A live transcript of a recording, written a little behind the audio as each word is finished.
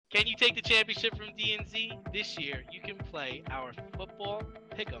Can you take the championship from DNZ? This year, you can play our football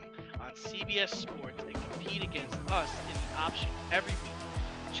pick'em on CBS Sports and compete against us in an option every week.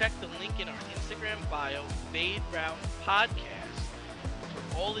 Check the link in our Instagram bio, Fade Route Podcast,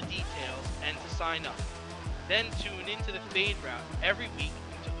 for all the details and to sign up. Then tune into the Fade Route every week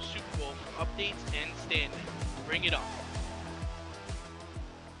until the Super Bowl for updates and standings. Bring it on.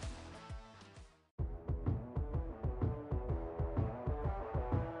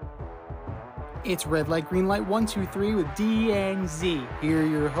 It's Red Light, Green Light 1, 2, 3 with D and Z. Here are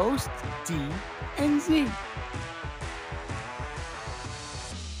your hosts, D and Z.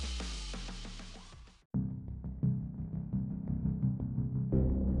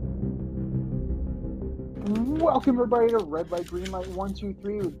 Welcome everybody to Red Light, Green Light 1, 2,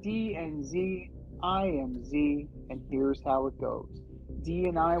 3 with D and Z. I am Z, and here's how it goes. D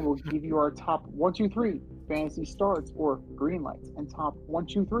and I will give you our top 1, 2, 3 fantasy starts or green lights, and top 1,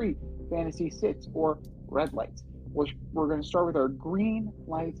 2, 3 fantasy sits or red lights. We're going to start with our green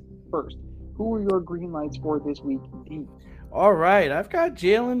lights first. Who are your green lights for this week, D? All right, I've got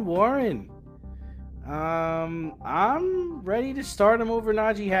Jaylen Warren. I'm ready to start him over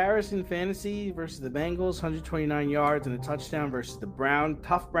Najee Harris in fantasy versus the Bengals, 129 yards and a touchdown versus the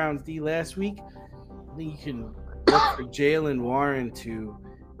tough Browns D last week. I think you can look for Jaylen Warren to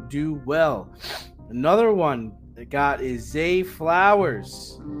do well. Another one that got is Zay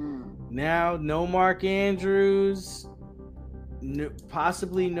Flowers. Now, no Mark Andrews,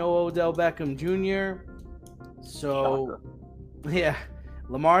 possibly no Odell Beckham Jr. So, yeah,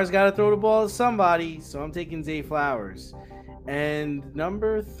 Lamar's got to throw the ball to somebody, so I'm taking Zay Flowers. And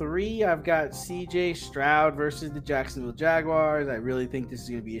number 3, I've got CJ Stroud versus the Jacksonville Jaguars. I really think this is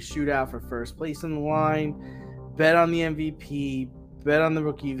going to be a shootout for first place on the line. Bet on the MVP, bet on the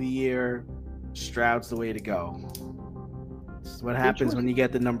Rookie of the Year. Stroud's the way to go. This is what happens when you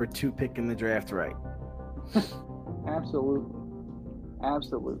get the number 2 pick in the draft right. Absolutely.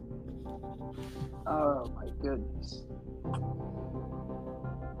 Oh my goodness.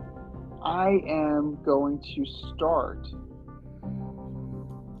 I am going to start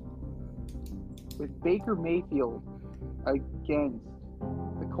with Baker Mayfield against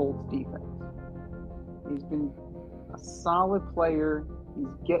the Colts defense. He's been a solid player. He's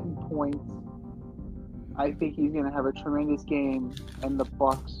getting points. I think he's going to have a tremendous game, and the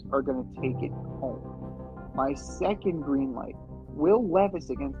Bucs are going to take it home. My second green light, Will Levis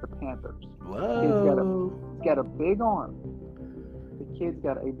against the Panthers. Whoa. He's got a big arm. The kid's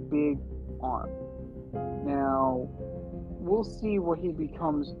got a big arm. Now, we'll see what he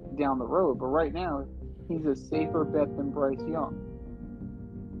becomes down the road, but right now, he's a safer bet than Bryce Young.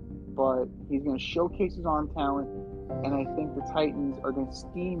 But he's going to showcase his arm talent, and I think the Titans are going to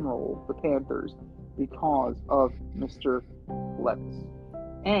steamroll the Panthers because of Mr. Levis.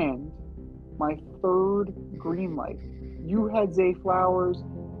 And my third green light. You had Zay Flowers.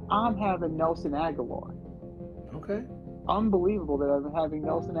 I'm having Nelson Aguilar. Okay. Unbelievable that I'm having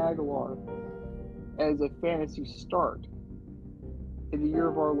Nelson Aguilar as a fantasy start in the year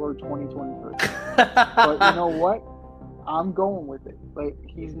of our Lord 2023. But you know what? I'm going with it. Like,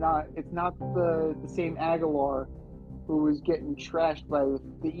 it's not the same Aguilar who was getting trashed by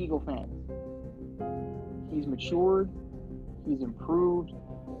the Eagle fans. He's matured, he's improved,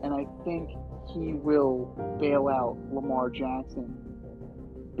 and I think he will bail out Lamar Jackson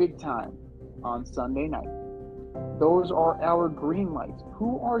big time on Sunday night. Those are our green lights.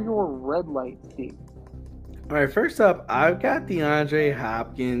 Who are your red lights, Steve? All right, first up, I've got DeAndre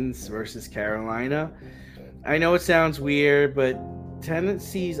Hopkins versus Carolina. I know it sounds weird, but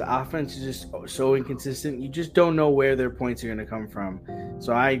Tennessee's offense is just so inconsistent. You just don't know where their points are going to come from.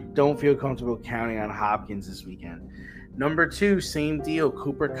 So I don't feel comfortable counting on Hopkins this weekend. Number 2, same deal.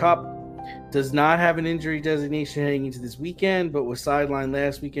 Cooper Kupp does not have an injury designation heading into this weekend, but was sidelined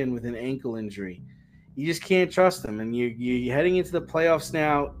last weekend with an ankle injury. You just can't trust him. And you're heading into the playoffs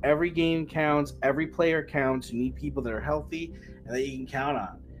now. Every game counts. Every player counts. You need people that are healthy and that you can count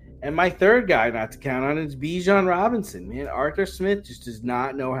on. And my third guy not to count on is Bijan Robinson. Man, Arthur Smith just does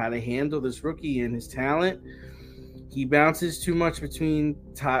not know how to handle this rookie and his talent. He bounces too much between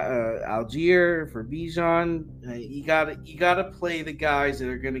Algier for Bijan. You gotta play the guys that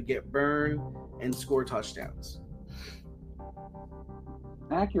are going to get burned and score touchdowns.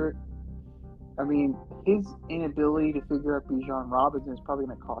 Accurate. I mean, his inability to figure out Bijan Robinson is probably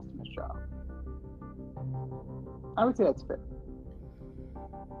going to cost him his job. I would say that's fair.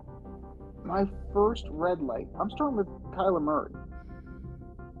 My first red light, I'm starting with Kyler Murray.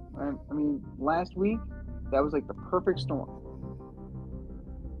 I mean, last week, that was like the perfect storm.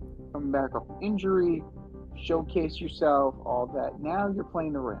 Coming back off injury, showcase yourself, all that. Now you're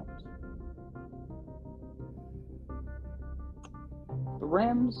playing the Rams. The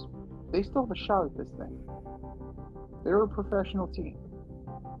Rams, they still have a shot at this thing. They're a professional team.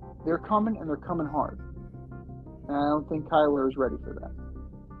 They're coming, and they're coming hard. And I don't think Kyler is ready for that.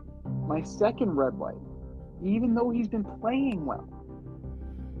 My second red light, even though he's been playing well,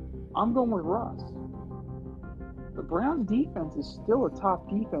 I'm going with Russ. The Browns' defense is still a top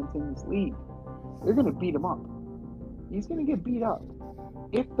defense in this league. They're going to beat him up. He's going to get beat up.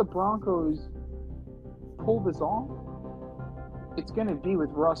 If the Broncos pull this off, it's going to be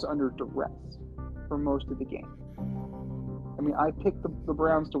with Russ under duress for most of the game. I mean, I picked the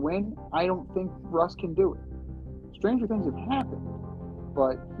Browns to win. I don't think Russ can do it. Stranger things have happened,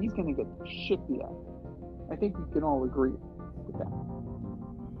 but he's going to get the shit beat out. I think we can all agree with that.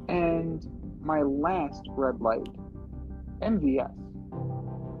 And my last red light, MVS.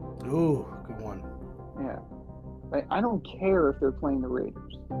 Ooh, good one. Yeah. Like, I don't care if they're playing the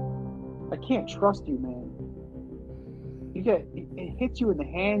Raiders. I can't trust you, man. It hits you in the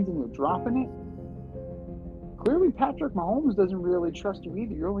hands and you're dropping it. Clearly, Patrick Mahomes doesn't really trust you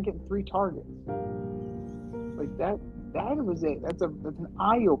either. You're only getting 3 targets. Like that was it. That's an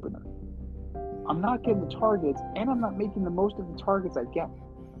eye opener. I'm not getting the targets, and I'm not making the most of the targets I get.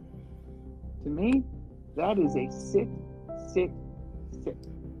 To me, that is a sit.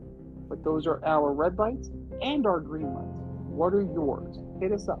 But those are our red lights and our green lights. What are yours?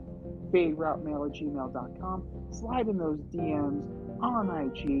 Hit us up. faderoutemail@gmail.com. Slide in those DMs on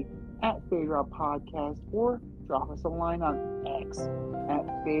IG @FadeRoutePodcast, or drop us a line on X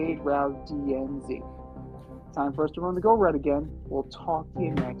 @FadeRouteDNZ. Time for us to run the Go Red again. We'll talk to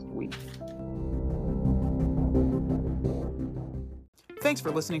you next week. Thanks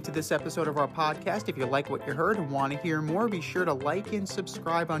for listening to this episode of our podcast. If you like what you heard and want to hear more, be sure to like and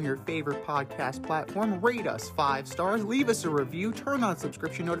subscribe on your favorite podcast platform. Rate us 5 stars, leave us a review, turn on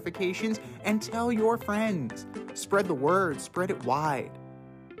subscription notifications, and tell your friends. Spread the word, spread it wide.